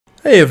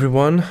Hey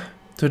everyone!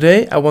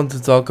 Today I want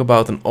to talk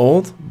about an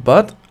old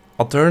but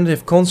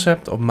alternative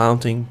concept of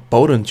mounting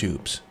Bowden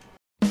tubes.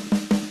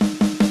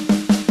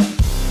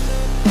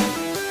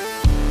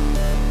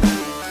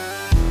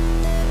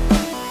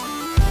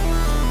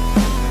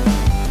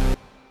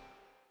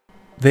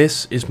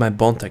 This is my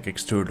Bondtech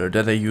extruder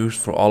that I use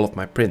for all of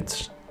my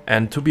prints.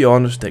 And to be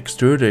honest, the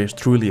extruder is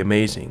truly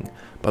amazing,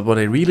 but what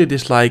I really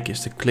dislike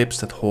is the clips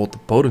that hold the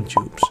Bowden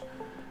tubes.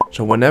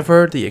 So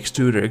whenever the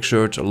extruder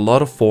exerts a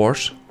lot of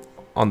force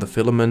on the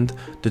filament,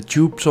 the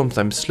tube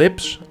sometimes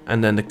slips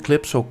and then the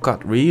clips will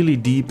cut really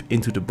deep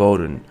into the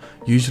Bowden,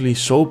 usually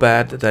so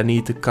bad that I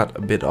need to cut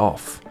a bit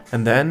off.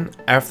 And then,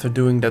 after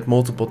doing that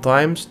multiple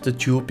times, the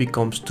tube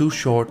becomes too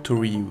short to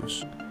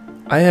reuse.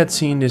 I had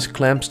seen this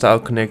clamp style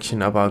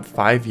connection about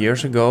 5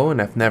 years ago and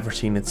I've never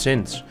seen it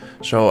since,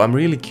 so I'm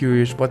really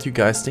curious what you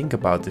guys think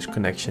about this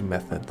connection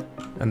method.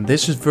 And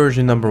this is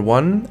version number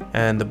 1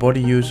 and the body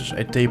uses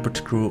a tapered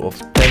screw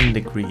of 10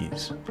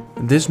 degrees.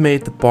 This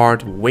made the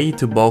part way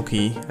too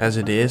bulky as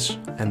it is,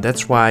 and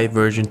that's why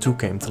version 2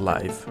 came to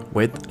life,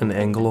 with an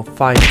angle of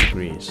 5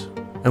 degrees.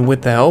 And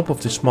with the help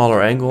of this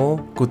smaller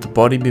angle, could the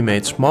body be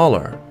made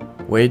smaller,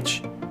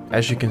 which,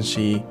 as you can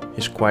see,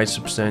 is quite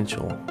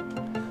substantial.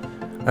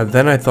 And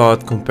then I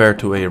thought, compared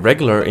to a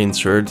regular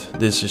insert,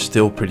 this is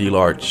still pretty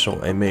large,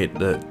 so I made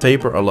the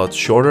taper a lot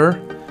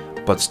shorter,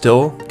 but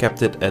still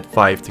kept it at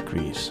 5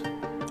 degrees.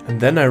 And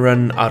then I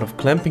ran out of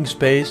clamping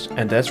space,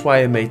 and that's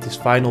why I made this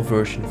final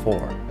version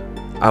 4.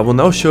 I will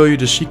now show you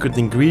the secret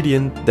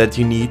ingredient that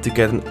you need to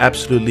get an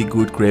absolutely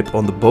good grip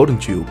on the Bowden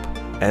tube,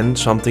 and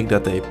something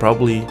that they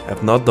probably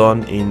have not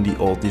done in the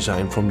old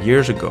design from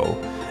years ago.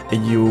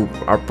 And you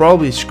are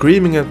probably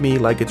screaming at me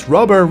like it's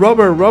rubber,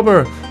 rubber,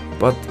 rubber,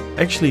 but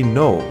actually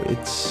no,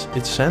 it's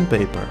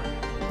sandpaper.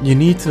 You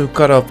need to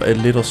cut up a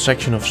little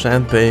section of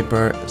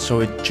sandpaper so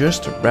it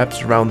just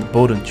wraps around the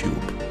Bowden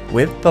tube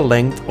with the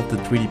length of the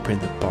 3D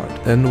printed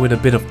part. Then with a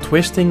bit of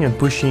twisting and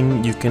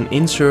pushing you can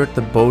insert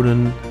the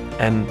Bowden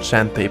and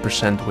sandpaper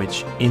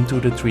sandwich into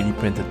the 3D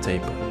printed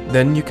taper.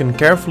 Then you can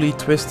carefully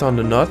twist on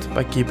the nut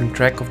by keeping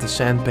track of the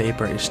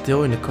sandpaper is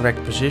still in the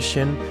correct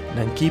position, and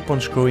then keep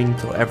on screwing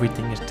till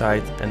everything is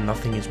tight and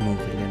nothing is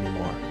moving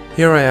anymore.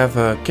 Here I have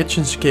a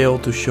kitchen scale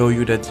to show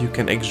you that you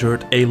can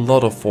exert a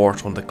lot of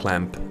force on the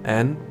clamp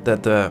and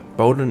that the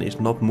Bowden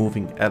is not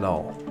moving at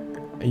all.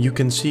 And you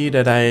can see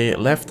that I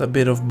left a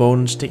bit of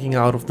Bowden sticking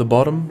out of the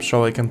bottom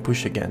so I can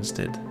push against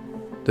it.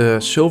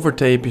 The silver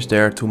tape is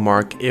there to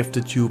mark if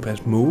the tube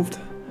has moved,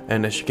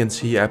 and as you can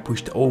see I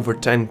pushed over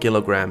 10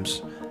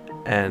 kilograms,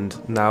 and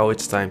now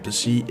it's time to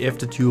see if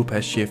the tube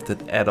has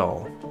shifted at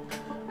all.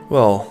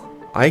 Well,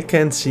 I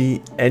can't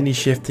see any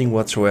shifting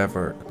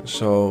whatsoever,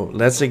 so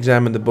let's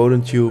examine the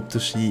Bowden tube to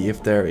see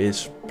if there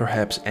is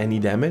perhaps any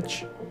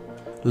damage.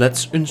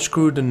 Let's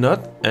unscrew the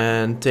nut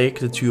and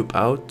take the tube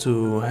out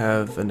to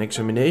have an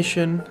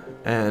examination,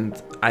 and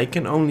I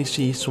can only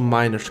see some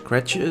minor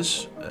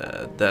scratches.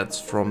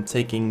 That's from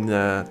taking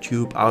the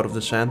tube out of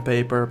the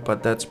sandpaper,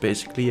 but that's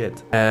basically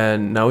it.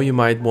 And now you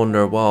might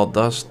wonder, well,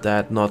 does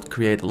that not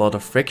create a lot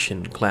of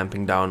friction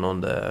clamping down on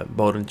the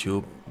Bowden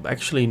tube?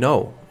 Actually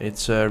no,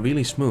 it's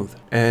really smooth.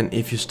 And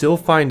if you still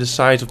find the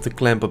size of the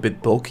clamp a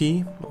bit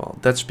bulky, well,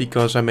 that's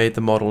because I made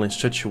the model in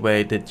such a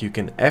way that you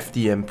can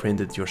FDM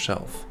print it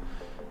yourself.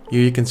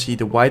 Here you can see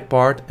the white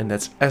part, and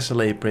that's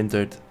SLA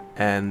printed,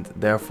 and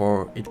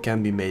therefore it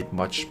can be made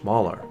much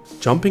smaller.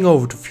 Jumping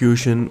over to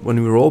Fusion,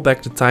 when we roll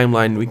back the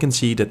timeline we can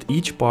see that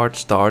each part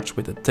starts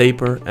with a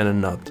taper and a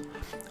nut.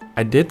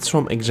 I did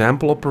some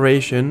example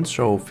operations,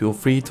 so feel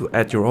free to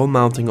add your own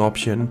mounting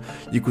option.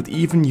 You could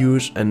even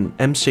use an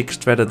M6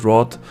 threaded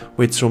rod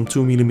with some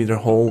 2mm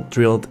hole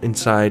drilled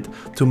inside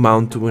to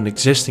mount to an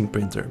existing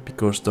printer,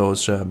 because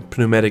those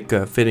pneumatic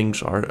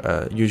fittings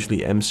are usually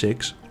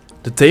M6.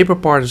 The taper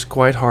part is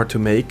quite hard to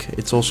make,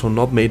 it's also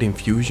not made in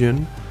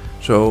Fusion.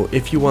 So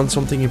if you want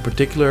something in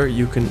particular,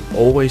 you can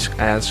always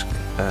ask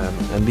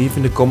and leave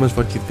in the comments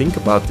what you think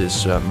about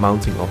this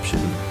mounting option.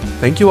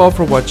 Thank you all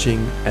for watching,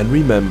 and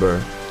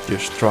remember,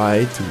 just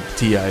try to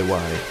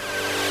DIY.